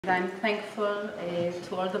I'm thankful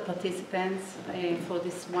to all the participants for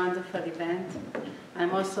this wonderful event. I'm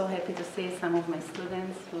also happy to see some of my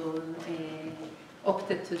students who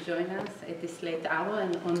opted to join us at this late hour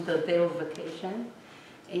and on the day of vacation.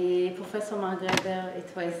 Professor Margreber, it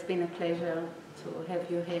has been a pleasure to have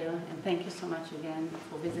you here, and thank you so much again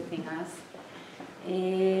for visiting us.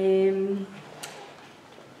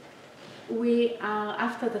 We are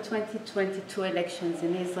after the 2022 elections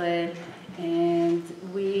in Israel, and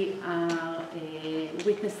we are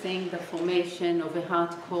witnessing the formation of a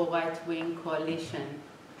hardcore right-wing coalition.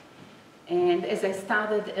 And as I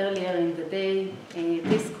started earlier in the day,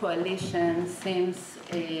 this coalition seems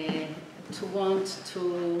to want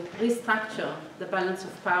to restructure the balance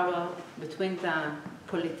of power between the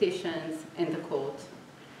politicians and the court.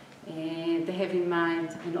 They have in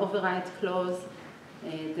mind an override clause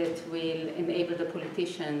that will enable the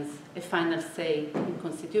politicians a final say in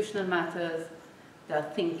constitutional matters. They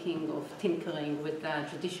are thinking of tinkering with the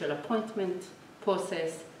judicial appointment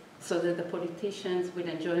process so that the politicians will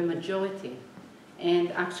enjoy a majority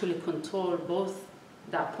and actually control both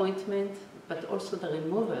the appointment but also the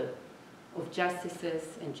removal of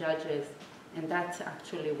justices and judges, and that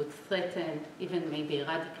actually would threaten, even maybe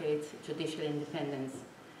eradicate, judicial independence.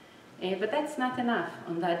 But that's not enough.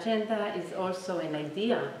 On the agenda is also an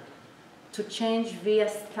idea to change via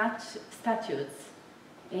statutes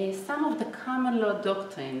some of the common law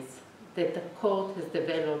doctrines that the court has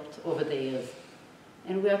developed over the years.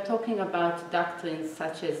 And we are talking about doctrines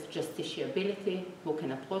such as justiciability, who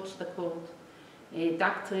can approach the court,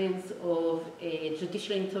 doctrines of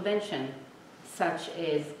judicial intervention, such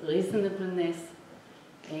as reasonableness,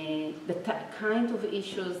 the kind of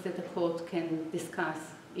issues that the court can discuss,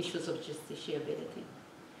 issues of justiciability.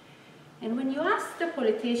 And when you ask the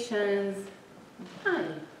politicians, hi,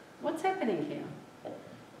 what's happening here?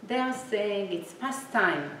 They are saying it's past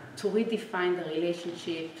time to redefine the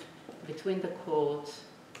relationship between the court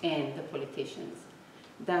and the politicians.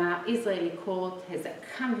 The Israeli court has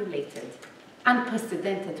accumulated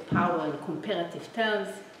unprecedented power in comparative terms,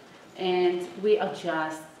 and we are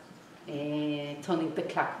just turning the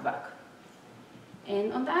clock back.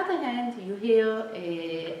 And on the other hand, you hear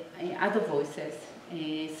other voices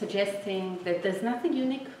suggesting that there's nothing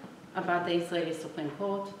unique about the Israeli Supreme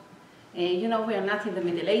Court. You know, we are not in the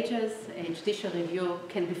Middle Ages. Judicial review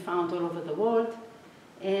can be found all over the world.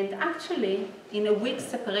 And actually, in a weak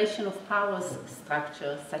separation of powers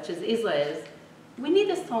structure, such as Israel's, we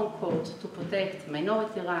need a strong court to protect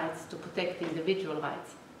minority rights, to protect individual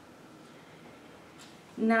rights.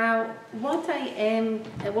 Now, what I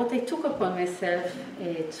took upon myself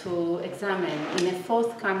to examine in a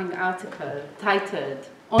forthcoming article titled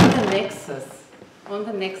On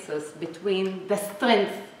the Nexus between the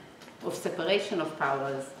strength of separation of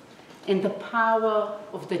powers and the power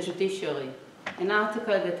of the judiciary, an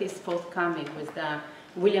article that is forthcoming with the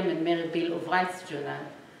William and Mary Bill of Rights Journal,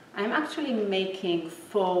 I'm actually making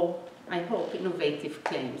 4, I hope, innovative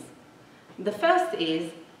claims. The first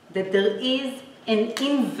is that there is an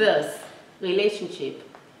inverse relationship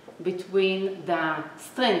between the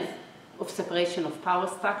strength of separation of power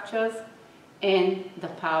structures and the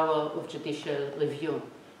power of judicial review.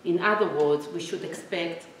 In other words, we should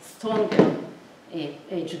expect stronger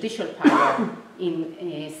judicial power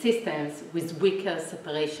in systems with weaker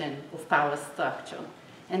separation of power structure.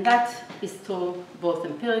 And that is true both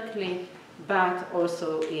empirically, but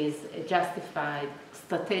also is justified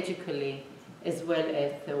strategically as well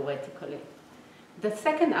as theoretically. The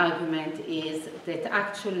second argument is that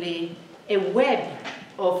actually a web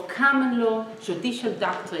of common law judicial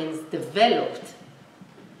doctrines developed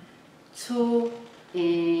to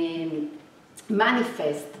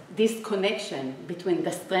manifest this connection between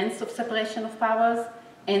the strengths of separation of powers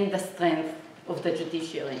and the strength of the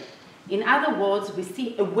judiciary. In other words, we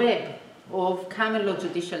see a web of common law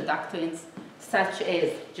judicial doctrines such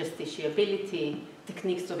as justiciability,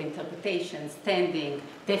 techniques of interpretation, standing,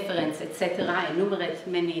 deference, etc., enumerate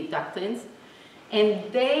many doctrines.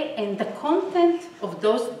 And the content of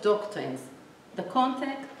those doctrines, the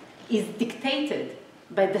content is dictated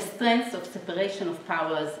by the strengths of separation of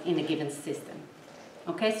powers in a given system.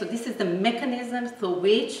 Okay, so this is the mechanism through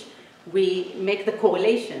which we make the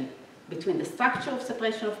correlation between the structure of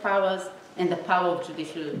separation of powers and the power of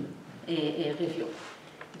judicial review.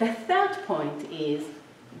 The third point is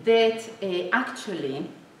that actually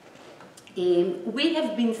we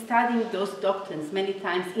have been studying those doctrines many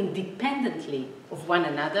times independently of one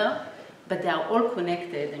another, but they are all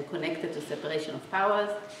connected and connected to separation of powers.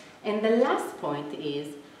 And the last point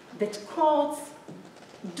is that courts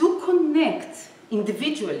do connect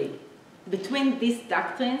individually between these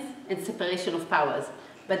doctrines and separation of powers.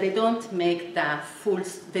 but they don't make the full,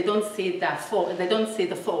 they don't see the forest.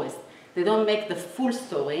 They don't make the full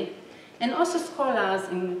story. And also scholars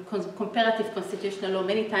in comparative constitutional law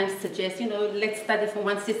many times suggest, let's study from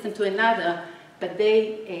one system to another, but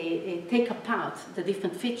they take apart the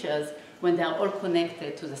different features when they are all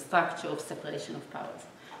connected to the structure of separation of powers.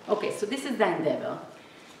 Okay, so this is the endeavor.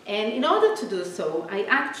 And in order to do so, I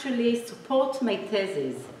actually support my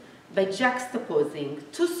thesis by juxtaposing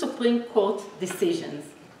two Supreme Court decisions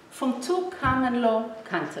from two common law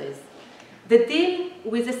countries that deal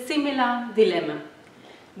with a similar dilemma,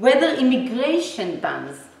 whether immigration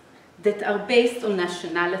bans that are based on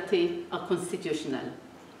nationality are constitutional,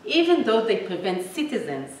 even though they prevent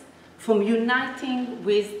citizens from uniting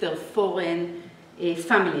with their foreign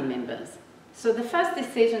family members. So the first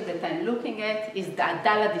decision that I'm looking at is the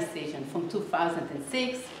Adala decision from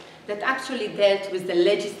 2006 that actually dealt with the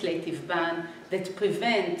legislative ban that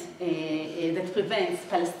prevents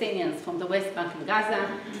Palestinians from the West Bank and Gaza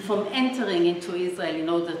from entering into Israel in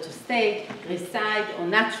order to stay, reside, or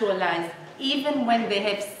naturalize, even when they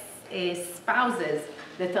have spouses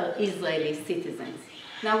that are Israeli citizens.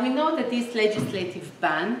 Now we know that this legislative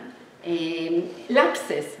ban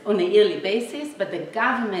lapses on a yearly basis, but the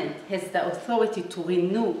government has the authority to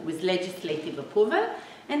renew with legislative approval,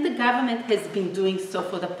 and the government has been doing so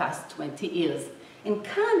for the past 20 years. And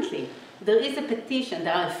currently, there is a petition,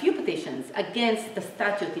 there are a few petitions against the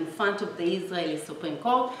statute in front of the Israeli Supreme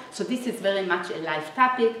Court, so this is very much a live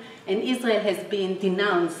topic, and Israel has been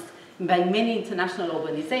denounced by many international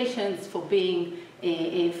organizations for being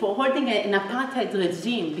for holding an apartheid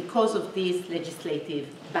regime because of this legislative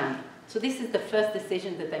ban. So this is the first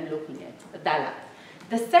decision that I'm looking at, Adala.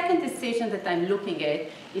 The second decision that I'm looking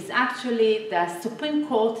at is actually the Supreme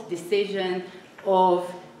Court decision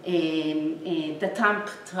of the Trump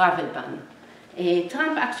travel ban.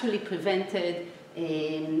 Trump actually prevented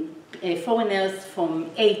foreigners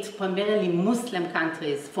from 8 primarily Muslim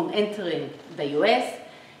countries from entering the US.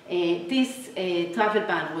 This travel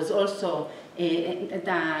ban was also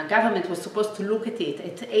the government was supposed to look at it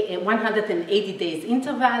at a 180 days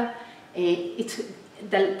interval.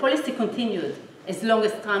 The policy continued as long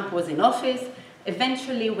as Trump was in office.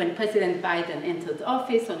 Eventually, when President Biden entered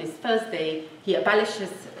office on his first day, he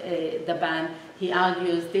abolishes the ban. He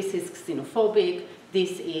argues this is xenophobic,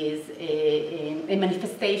 this is a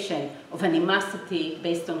manifestation of animosity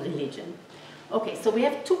based on religion. Okay, so we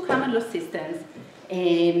have two common law systems,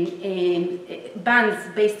 bans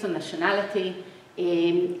based on nationality,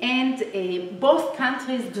 and both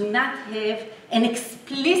countries do not have an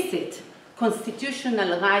explicit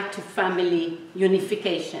constitutional right to family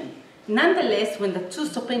unification. Nonetheless, when the two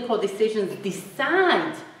Supreme Court decisions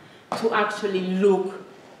decide to actually look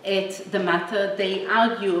at the matter, they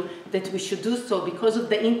argue that we should do so because of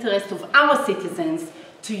the interest of our citizens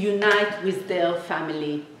to unite with their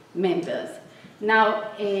family members.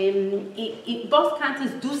 Now, both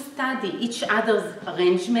countries do study each other's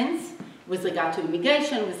arrangements with regard to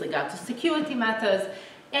immigration, with regard to security matters,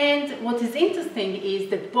 and what is interesting is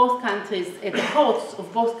that both countries, the courts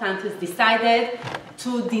of both countries decided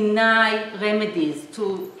to deny remedies,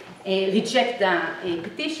 to reject the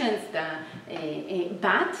petitions,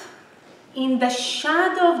 but in the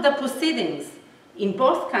shadow of the proceedings in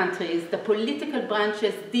both countries, the political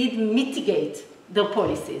branches did mitigate their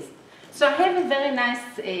policies. So I have a very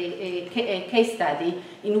nice case study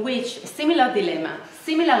in which a similar dilemma,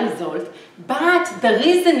 similar result, but the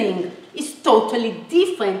reasoning is totally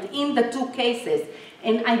different in the two cases.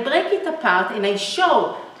 And I break it apart and I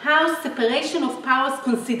show how separation of powers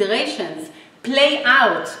considerations play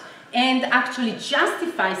out and actually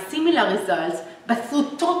justify similar results, but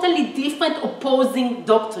through totally different opposing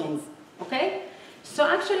doctrines, okay? So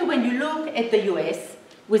actually when you look at the US,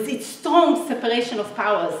 with its strong separation of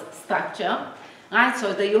powers structure, right?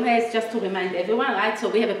 So the US, just to remind everyone, right? So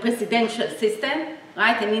we have a presidential system,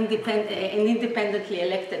 right? An independently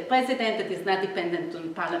elected president that is not dependent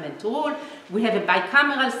on parliament to rule. We have a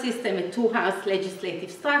bicameral system, a two-house legislative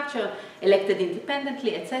structure, elected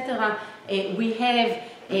independently, etc. We have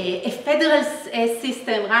a federal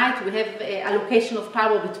system, right? We have allocation of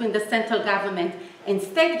power between the central government and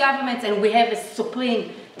state governments, and we have a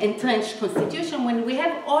supreme entrenched constitution. When we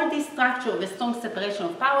have all this structure of a strong separation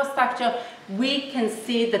of power structure, we can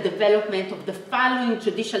see the development of the following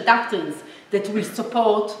judicial doctrines that will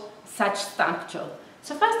support such structure.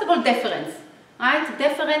 So first of all, deference, right?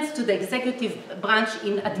 Deference to the executive branch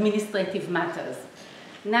in administrative matters.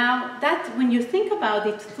 Now, that when you think about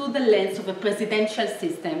it through the lens of a presidential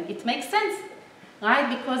system, it makes sense, right?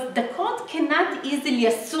 Because the court cannot easily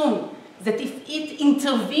assume that if it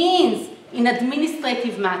intervenes in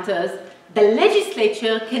administrative matters, the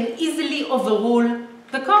legislature can easily overrule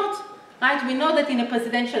the court, right? We know that in a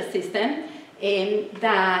presidential system,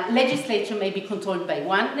 the legislature may be controlled by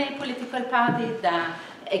one political party, the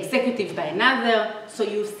executive by another, so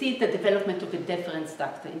you see the development of a deference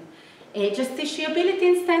doctrine. Justiciability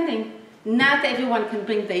and standing. Not everyone can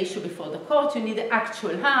bring the issue before the court. You need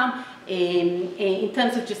actual harm. In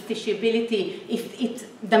terms of justiciability, if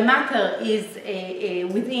the matter is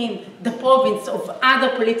within the province of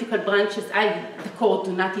other political branches, the court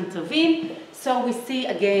do not intervene. So we see,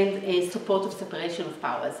 again, a support of separation of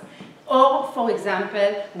powers. Or, for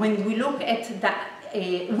example, when we look at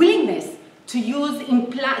the willingness to use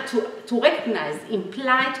to recognize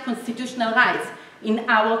implied constitutional rights. In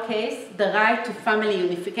our case, the right to family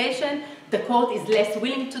unification, the court is less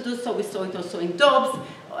willing to do so. We saw it also in Dobbs.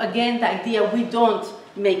 Again, the idea we don't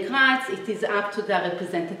make rights, it is up to the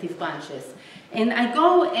representative branches. And I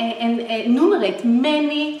go and enumerate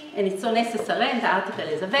many, and it's so necessary, and the article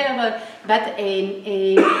is available, but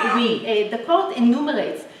the court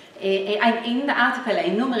enumerates, in the article I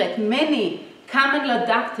enumerate many common law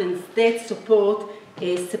doctrines that support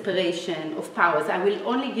separation of powers. I will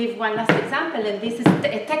only give one last example, and this is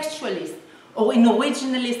a textualist or an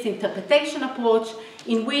originalist interpretation approach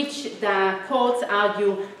in which the courts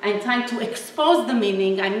argue, I'm trying to expose the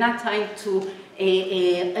meaning, I'm not trying to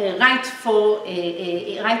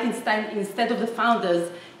write instead of the founders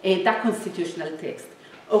the constitutional text.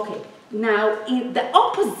 Okay, now in the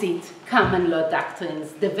opposite common law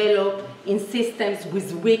doctrines develop in systems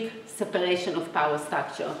with weak separation of power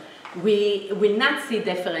structure. We will not see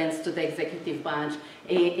deference to the executive branch.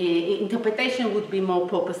 Interpretation would be more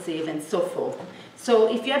purposive and so forth. So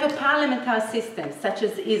if you have a parliamentary system such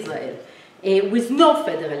as Israel, with no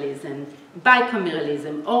federalism,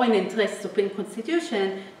 bicameralism, or an interest supreme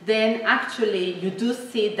constitution, then actually you do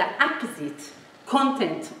see the opposite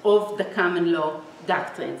content of the common law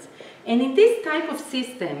doctrines. And in this type of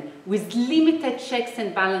system, with limited checks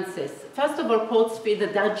and balances, first of all, courts feel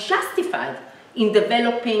that they are justified in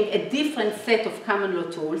developing a different set of common law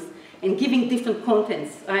tools and giving different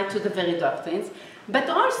contents, right, to the very doctrines, but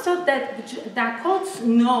also that the courts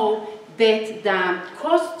know that the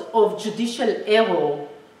cost of judicial error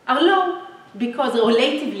are low, because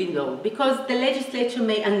relatively low, because the legislature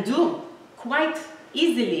may undo quite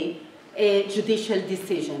easily a judicial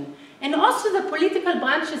decision. And also the political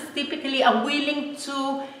branches typically are willing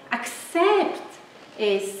to accept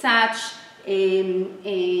such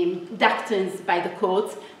doctrines by the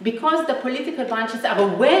courts, because the political branches are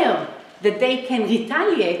aware that they can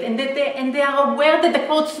retaliate, and they are aware that the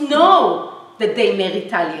courts know that they may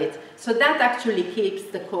retaliate. So that actually keeps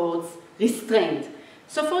the courts restrained.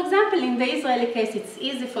 So for example, in the Israeli case, it's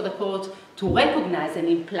easy for the court to recognize an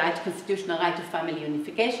implied constitutional right to family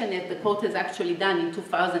unification, as the court has actually done in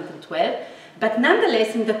 2012. But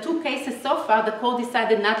nonetheless, in the two cases so far, the court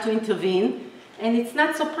decided not to intervene. And it's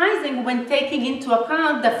not surprising when taking into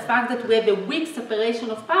account the fact that we have a weak separation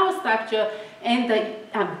of power structure and the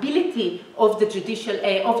ability of the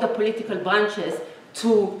of the political branches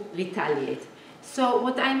to retaliate. So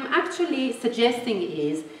what I'm actually suggesting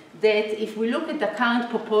is that if we look at the current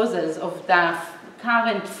proposals of the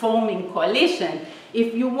current forming coalition,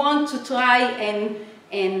 if you want to try and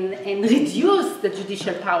reduce the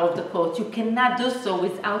judicial power of the court, you cannot do so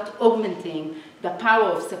without augmenting the power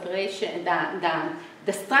of separation,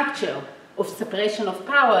 the structure of separation of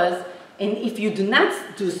powers. And if you do not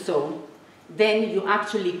do so, then you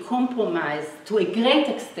actually compromise to a great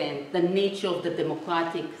extent the nature of the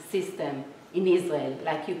democratic system in Israel.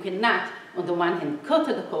 Like you cannot, on the one hand,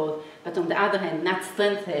 curtail the court, but on the other hand, not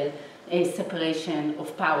strengthen a separation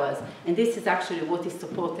of powers. And this is actually what is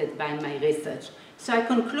supported by my research. So I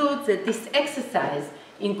conclude that this exercise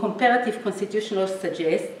in comparative constitutional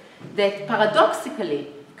suggests that paradoxically,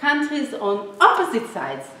 countries on opposite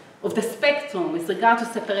sides of the spectrum with regard to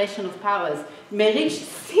separation of powers may reach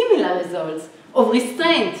similar results of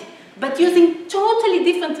restraint, but using totally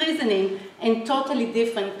different reasoning and totally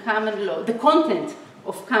different common law, the content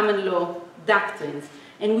of common law doctrines.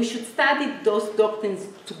 And we should study those doctrines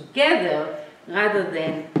together rather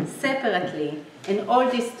than separately. And all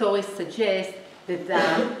these stories suggest that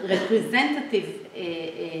the representative,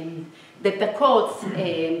 that the courts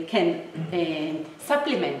can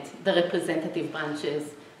supplement the representative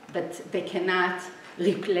branches, but they cannot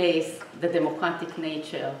replace the democratic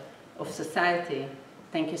nature of society.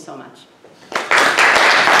 Thank you so much.